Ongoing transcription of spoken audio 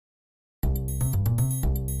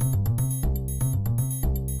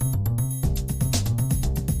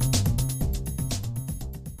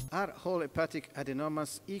Are all hepatic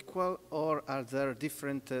adenomas equal, or are there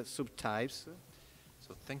different subtypes?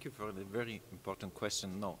 So thank you for the very important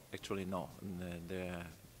question. No, actually no.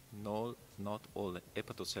 Not all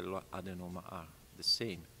hepatocellular adenoma are the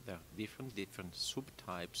same. There are different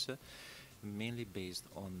subtypes, mainly based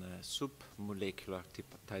on submolecular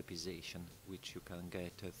typization, which you can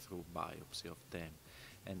get through biopsy of them.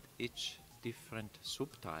 And each different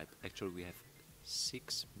subtype, actually we have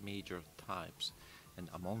 6 major types, and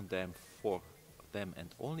among them 4 of them,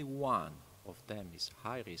 and only one of them is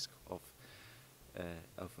high risk of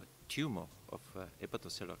a tumor of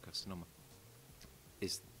hepatocellular carcinoma.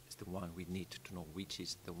 Is the one we need to know which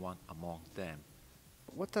is the one among them.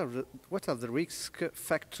 What are the risk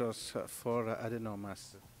factors for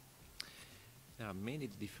adenomas? There are many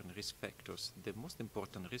different risk factors. The most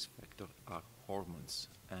important risk factor are hormones,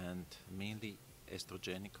 and mainly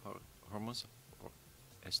estrogenic hormones or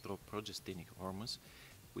estroprogestinic hormones,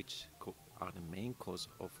 which are the main cause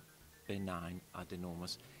of benign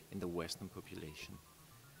adenomas in the Western population.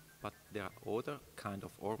 But there are other kind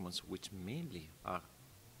of hormones which mainly are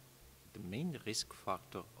the main risk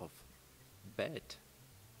factor of bad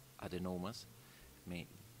adenomas,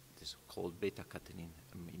 this called beta-catenin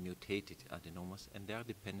mutated adenomas, and they are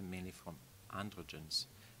dependent mainly from androgens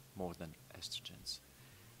more than estrogens.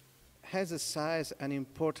 Has the size an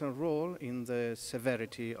important role in the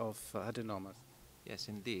severity of adenomas? Yes,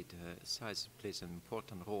 indeed. Size plays an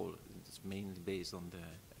important role. It's mainly based on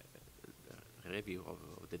the review of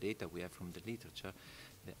the data we have from the literature.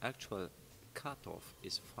 The actual cutoff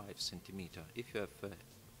is 5 centimeters. If you have a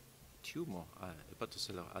tumor,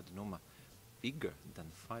 hepatocellular adenoma, bigger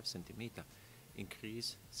than 5 centimeters,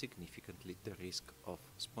 increase significantly the risk of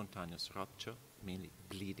spontaneous rupture, mainly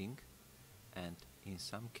bleeding, and in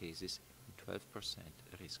some cases 12%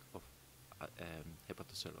 risk of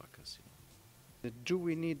hepatocellular carcinoma. Do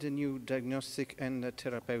we need a new diagnostic and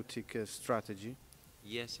therapeutic strategy?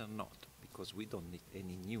 Yes and not, because we don't need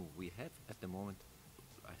any new. We have at the moment,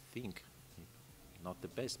 I think, not the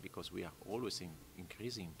best, because we are always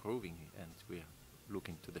increasing, improving, and we are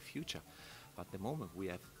looking to the future. But at the moment we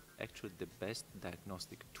have actually the best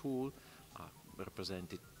diagnostic tool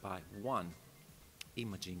represented by 1,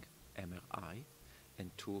 imaging MRI,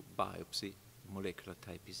 and 2, biopsy molecular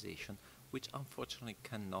typization, which unfortunately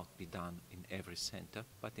cannot be done in every center,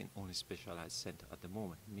 but in only specialized center at the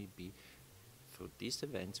moment. Maybe through these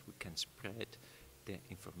events we can spread the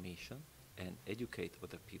information and educate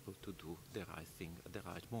other people to do the right thing at the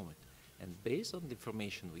right moment. And based on the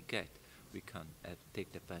information we get, we can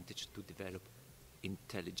take the advantage to develop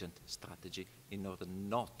intelligent strategy in order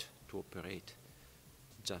not to operate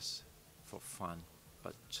just for fun,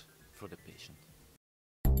 but